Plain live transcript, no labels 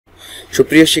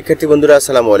সুপ্রিয় শিক্ষার্থী বন্ধুরা,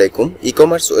 আসসালামু আলাইকুম।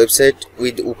 ই-কমার্স ওয়েবসাইট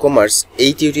উইথ উকমার্স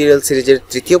এই টিউটোরিয়াল সিরিজের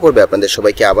তৃতীয় পর্বে আপনাদের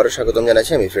সবাইকে আবারও স্বাগতম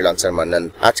জানাচ্ছি। আমি ফ্রিল্যান্সার মান্নান।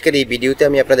 আজকের এই ভিডিওতে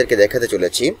আমি আপনাদেরকে দেখাতে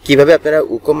চলেছি কিভাবে আপনারা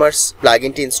উকমার্স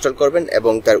প্লাগইনটি ইনস্টল করবেন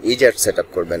এবং তার উইজার্ড সেটআপ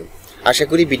করবেন। আশা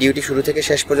করি ভিডিওটি শুরু থেকে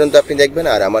শেষ পর্যন্ত আপনি দেখবেন।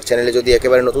 আর আমার চ্যানেলে যদি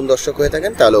একেবারে নতুন দর্শক হয়ে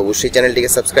থাকেন তাহলে অবশ্যই চ্যানেলটিকে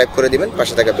সাবস্ক্রাইব করে দিবেন,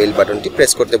 পাশে থাকা বেল বাটনটি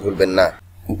প্রেস করতে ভুলবেন না।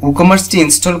 উকমার্সটি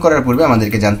ইনস্টল করার পূর্বে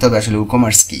আমাদেরকে জানতে হবে আসলে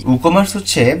উকমার্স কি। উকমার্স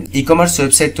হচ্ছে ই-কমার্স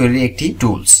ওয়েবসাইট তৈরির একটি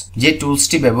টুলস, যে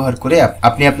টুলসটি ব্যবহার করে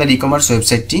আপনি আপনার ই-কমার্স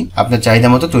ওয়েবসাইটটি আপনার চাহিদা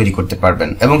মতো তৈরি করতে পারবেন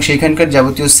এবং সেইখানকার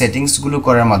যাবতীয় সেটিংস গুলো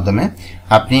করার মাধ্যমে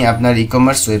আপনি আপনার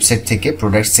ই-কমার্স ওয়েবসাইট থেকে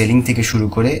প্রোডাক্ট সেলিং থেকে শুরু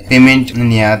করে পেমেন্ট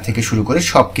নেওয়া থেকে শুরু করে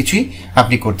সবকিছুই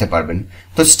আপনি করতে পারবেন।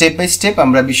 তো স্টেপ বাই স্টেপ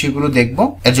আমরা বিষয়গুলো দেখব।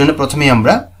 এর জন্য প্রথমেই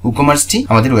আমরা উকমার্সটি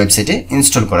আমাদের ওয়েবসাইটে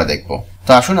ইনস্টল করা দেখব।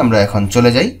 তো আসুন আমরা এখন চলে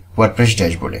যাই ওয়ার্ডপ্রেস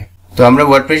ড্যাশবোর্ডে। তো আমরা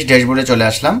ওয়ার্ডপ্রেস ড্যাশবোর্ডে চলে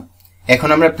আসলাম। এখন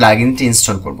আমরা প্লাগইনটি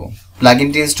ইনস্টল করব।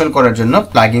 প্লাগইনটি ইনস্টল করার জন্য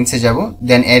প্লাগইনসে যাব,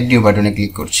 দেন অ্যাড নিউ বাটনে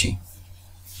ক্লিক করছি।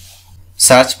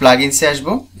 সার্চ প্লাগইনসে আসব,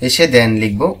 এসে দেন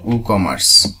লিখব উকমার্স।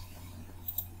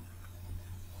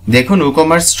 দেখুন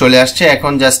উকমার্স চলে আসছে।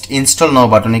 এখন জাস্ট ইনস্টল নাও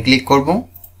বাটনে ক্লিক করব।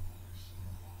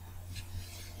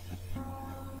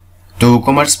 তো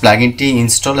উকমার্স প্লাগইনটি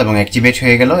ইনস্টল এবং অ্যাক্টিভেট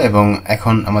হয়ে গেল এবং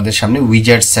এখন আমাদের সামনে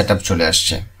উইজার্ড সেটআপ চলে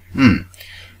আসছে।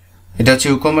 এটা হচ্ছে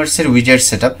উকমার্সের উইজার্ড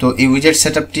সেটআপ। তো এই উইজার্ড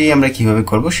সেটআপটি আমরা কিভাবে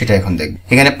করব সেটা এখন দেখব।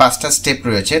 এখানে 5টা স্টেপ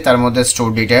রয়েছে, তার মধ্যে store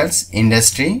details,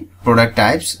 industry, product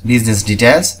types, business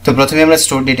details. তো প্রথমে আমরা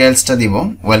স্টোর ডিটেইলসটা দিব,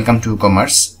 ওয়েলকাম টু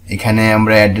উকমার্স। এখানে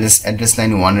আমরা অ্যাড্রেস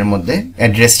লাইন 1 এর মধ্যে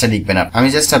অ্যাড্রেসটা লিখবেন। আমি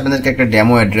জাস্ট আপনাদেরকে একটা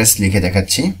ডেমো অ্যাড্রেস লিখে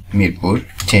দেখাচ্ছি, মিরপুর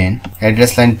 10।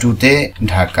 অ্যাড্রেস লাইন 2 তে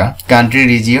ঢাকা। কান্ট্রি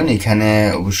রিজিয়ন এখানে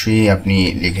অবশ্যই আপনি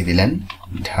লিখে দিলেন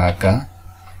ঢাকা,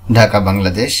 ঢাকা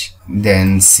বাংলাদেশ। দেন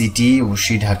সিটি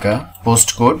অবশ্যই ঢাকা। পোস্ট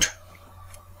কোড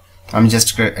আমি জাস্ট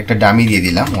একটা ডামি দিয়ে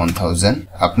দিলাম 1000,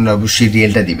 আপনারা অবশ্যই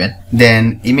রিয়েলটা দিবেন। দেন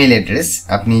ইমেল অ্যাড্রেস,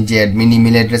 আপনি যে admin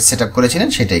email address set up করেছিলেন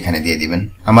সেটা এখানে দিয়ে দিবেন।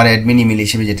 আমার অ্যাডমিন ইমেল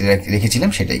হিসেবে যেটা রেখেছিলাম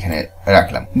সেটা এখানে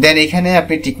রাখলাম। দেন এখানে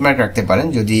আপনি টিকমার্ক রাখতে পারেন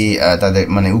যদি তাদের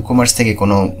মানে উকমার্স থেকে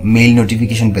কোনো মেইল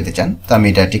নোটিফিকেশন পেতে চান। তো আমি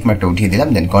এটা টিকমার্কটা উঠিয়ে দিলাম,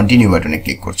 দেন কন্টিনিউ বাটনে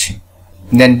ক্লিক করছি।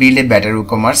 দেন বিল্ড এ বেটার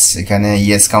উকমার্স, এখানে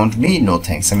yes count me, no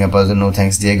thanks, আমি আপাতত নো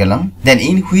থ্যাঙ্কস দিয়ে গেলাম। দেন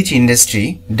in which industry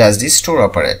does this store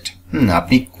operate,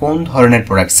 আপনি কোন ধরনের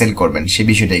প্রোডাক্ট সেল করবেন সে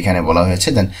বিষয়টা এখানে বলা হয়েছে।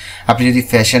 দেন আপনি যদি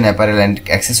fashion, apparel and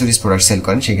accessories product sell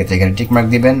করেন সেক্ষেত্রে এখানে টিকমার্ক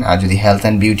দিবেন। আর যদি হেলথ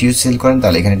অ্যান্ড বিউটি সেল করেন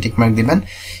তাহলে এখানে টিকমার্ক দিবেন।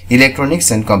 ইলেকট্রনিক্স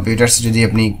অ্যান্ড কম্পিউটার্স যদি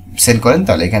আপনি সেল করেন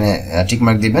তাহলে এখানে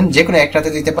টিকমার্ক দিবেন। যে কোনো একটাতে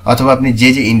দিতে পারেন, অথবা আপনি যে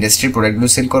ইন্ডাস্ট্রির প্রোডাক্টগুলো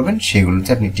সেল করবেন সেগুলোতে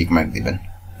আপনি টিকমার্ক দিবেন।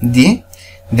 দিয়ে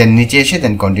দেন নিচে এসে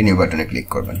দেন কন্টিনিউ বাটনে ক্লিক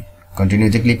করবেন।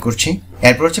 কন্টিনিউতে ক্লিক করছি।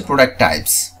 এরপর হচ্ছে প্রোডাক্ট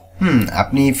টাইপস।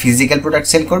 আপনি ফিজিক্যাল প্রোডাক্ট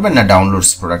সেল করবেন না ডাউনলোডস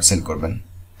প্রোডাক্ট সেল করবেন।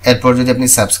 এরপর যদি আপনি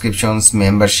subscriptions,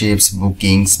 মেম্বারশিপস,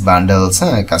 bookings, bundles,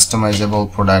 customisable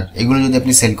product এগুলো যদি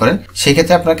আপনি সেল করেন সেই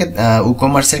ক্ষেত্রে আপনাকে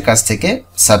উকমার্সের কাছ থেকে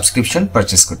সাবস্ক্রিপশন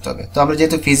পারচেস করতে হবে। তো আমরা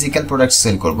যেহেতু ফিজিক্যাল প্রোডাক্ট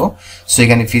সেল করব, সো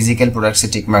এখানে ফিজিক্যাল প্রোডাক্টসে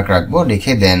টিকমার্ক রাখবো,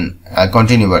 রেখে দেন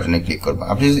কন্টিনিউ বাটনে ক্লিক করবো।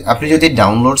 আপনি যদি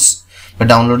ডাউনলোডস বা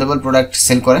ডাউনলোডেবল প্রোডাক্ট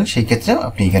সেল করেন সেই ক্ষেত্রে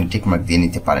আপনি এখানে টিকমার্ক দিয়ে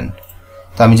নিতে পারেন।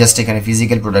 তো আমি জাস্ট এখানে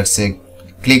ফিজিক্যাল প্রোডাক্টসে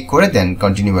ক্লিক করে দেন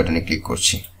কন্টিনিউ বাটনে ক্লিক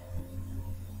করছি।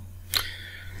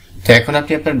 তো এখন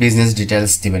আপনি আপনার বিজনেস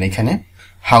ডিটেইলস দিবেন। এখানে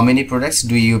how many products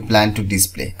do you plan two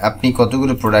display, আপনি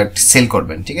কতগুলো প্রোডাক্ট সেল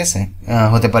করবেন। ঠিক আছে,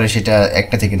 হতে পারে সেটা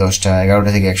 1টা থেকে 10টা,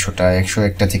 11টা থেকে 100টা,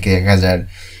 101টা থেকে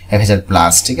 1000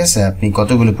 প্লাস। ঠিক আছে, আপনি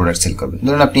কতগুলো প্রোডাক্ট সেল করবেন।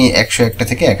 ধরুন আপনি 101টা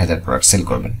থেকে 1000 প্রোডাক্ট সেল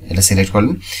করবেন, এটা সিলেক্ট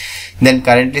করলেন। দেন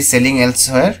কারেন্টলি সেলিং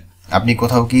এলসওয়্যার, আপনি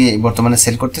কোথাও কি বর্তমানে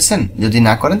সেল করতেছেন, যদি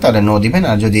না করেন তাহলে নো দিবেন।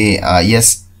 আর যদি ইয়েস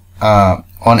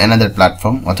on another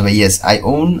platform অথবা yes I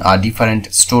own a different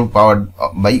store powered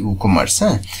by WooCommerce।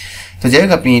 তো যাই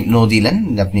হোক আপনি নো দিলেন,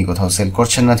 আপনি কোথাও সেল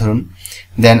করছেন না ধরুন।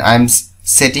 Then I am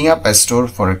setting up A store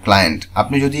for a client,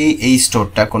 আপনি যদি এই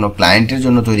স্টোরটা কোনো ক্লায়েন্টের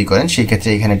জন্য তৈরি করেন সেই ক্ষেত্রে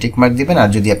এখানে টিকমার্ক দিবেন। আর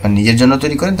যদি আপনার নিজের জন্য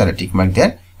তৈরি করেন তাহলে টিকমার্ক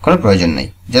দেওয়ার কোনো প্রয়োজন নেই,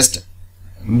 জাস্ট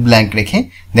ব্ল্যাঙ্ক রেখে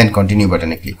দেন কন্টিনিউ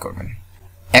বাটনে ক্লিক করবেন।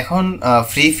 এখন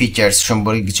ফ্রি ফিচার্স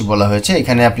সম্পর্কে কিছু বলা হয়েছে।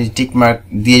 এখানে আপনি টিকমার্ক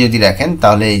দিয়ে যদি রাখেন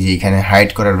তাহলে এই যে এখানে হাইড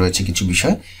করা রয়েছে কিছু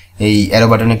বিষয়, এই অ্যারো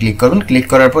বাটনে ক্লিক করবেন। ক্লিক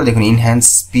করার পর দেখুন enhance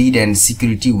speed and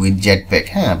security with Jetpack.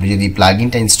 আপনি যদি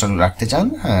প্লাগইনটা ইনস্টল রাখতে চান,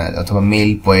 অথবা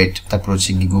মেইল পয়েন্ট, তারপর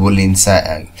হচ্ছে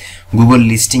গুগল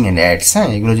লিস্টিং অ্যান্ড অ্যাডস,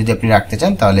 এগুলো যদি আপনি রাখতে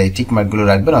চান তাহলে এই টিকমার্কগুলো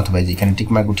রাখবেন, অথবা যেখানে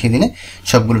টিকমার্ক উঠিয়ে দিলে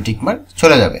সবগুলো টিকমার্ক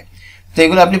চলে যাবে। তো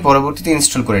এগুলো আপনি পরবর্তীতে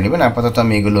ইনস্টল করে নেবেন। আপাতত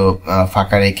আমি এগুলো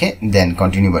ফাঁকা রেখে দেন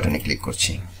কন্টিনিউ বাটনে ক্লিক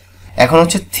করছি। এখন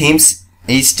হচ্ছে থিমস,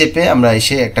 এই স্টেপে আমরা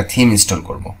এসে একটা থিম ইনস্টল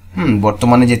করব।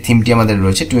 বর্তমানে যে থিমটি আমাদের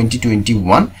রয়েছে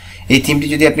 2021, এই থিমটি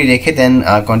যদি আপনি রেখে দেন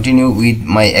continue with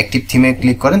my active থিমে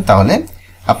click করেন তাহলে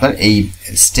আপনার এই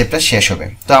স্টেপটা শেষ হবে।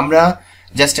 তো আমরা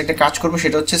জাস্ট একটা কাজ করব,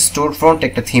 সেটা হচ্ছে স্টোর ফ্রন্ট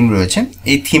একটা থিম রয়েছে,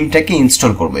 এই থিমটাকে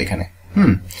ইনস্টল করব এখানে।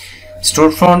 স্টোর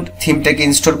ফ্রন্ট থিমটাকে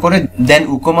ইনস্টল করে দেন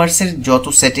উকমার্সের যত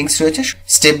সেটিংস রয়েছে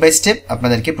স্টেপ বাই স্টেপ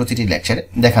আপনাদেরকে প্রতিটি লেকচারে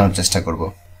দেখানোর চেষ্টা করব।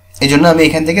 এই জন্য আমি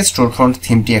এখান থেকে স্টোর ফ্রন্ট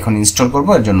থিমটি এখন ইনস্টল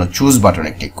করবো, এর জন্য চুজ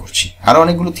বাটনে ক্লিক করছি। আরো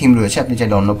অনেকগুলো থিম রয়েছে, আপনি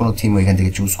চাইলে অন্য কোনো থিম এখান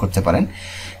থেকে চুজ করতে পারেন।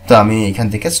 তো আমি এখান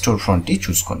থেকে স্টোর ফ্রন্টটি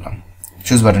চুজ করলাম,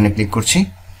 চুজ বাটনে ক্লিক করছি।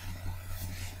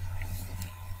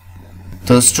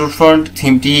 তো স্টোর ফ্রন্ট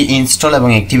থিমটি ইনস্টল এবং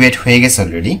অ্যাক্টিভেট হয়ে গেছে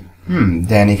অলরেডি।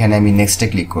 দেন এখানে আমি নেক্সটে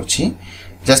ক্লিক করছি।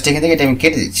 জাস্ট এখান থেকে এটা আমি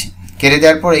কেটে দিচ্ছি। কেটে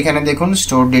দেওয়ার পর এখানে দেখুন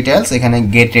স্টোর ডিটেলস, এখানে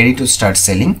get ready to start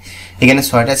selling, এখানে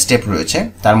 6টা স্টেপ রয়েছে।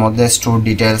 তার মধ্যে স্টোর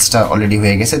ডিটেলসটা অলরেডি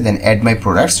হয়ে গেছে। দেন অ্যাড মাই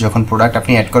প্রোডাক্টস, যখন প্রোডাক্ট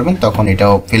আপনি অ্যাড করবেন তখন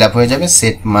এটাও ফিল আপ হয়ে যাবে।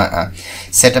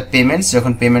 সেট আপ পেমেন্টস,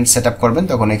 যখন পেমেন্ট সেট আপ করবেন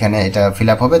তখন এখানে এটা ফিল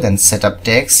আপ হবে। দেন set up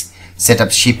tax, set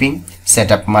up shipping, set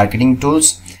up marketing tools,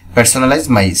 personalize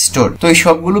মাই স্টোর। তো এই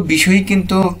সবগুলো বিষয়ই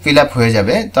কিন্তু ফিল আপ হয়ে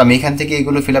যাবে। তো আমি এখান থেকে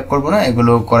এগুলো ফিল আপ করবো না।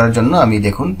 এগুলো করার জন্য আমি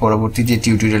দেখুন পরবর্তী যে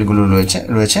টিউটোরিয়ালগুলো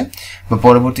রয়েছে বা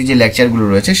পরবর্তী যে লেকচারগুলো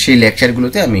রয়েছে সেই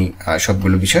লেকচারগুলোতে আমি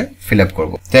সবগুলো বিষয় ফিল আপ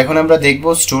করবো। তো এখন আমরা দেখবো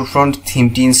স্টোর ফ্রন্ট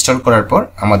থিমটি ইনস্টল করার পর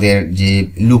আমাদের যে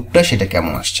লুকটা সেটা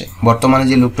কেমন আসছে। বর্তমানে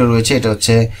যে লুকটা রয়েছে এটা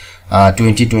হচ্ছে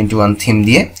 2021 থিম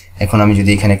দিয়ে। এখন আমি যদি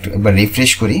এখানে একবার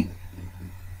রিফ্রেশ করি,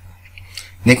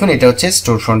 দেখুন এটা হচ্ছে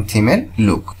স্টোর ফ্রন্ট থিমের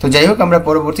লুক। তো যাই হোক, আমরা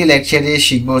পরবর্তী লেকচারে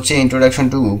শিখবো হচ্ছে introduction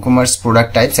to WooCommerce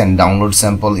product types and download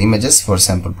sample images for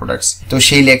sample products. তো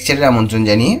সেই লেকচারের আমন্ত্রণ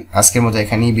জানিয়ে আজকের মতো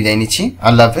এখানেই বিদায় নিচ্ছি।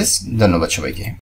 আল্লাহ হাফেজ, ধন্যবাদ সবাইকে।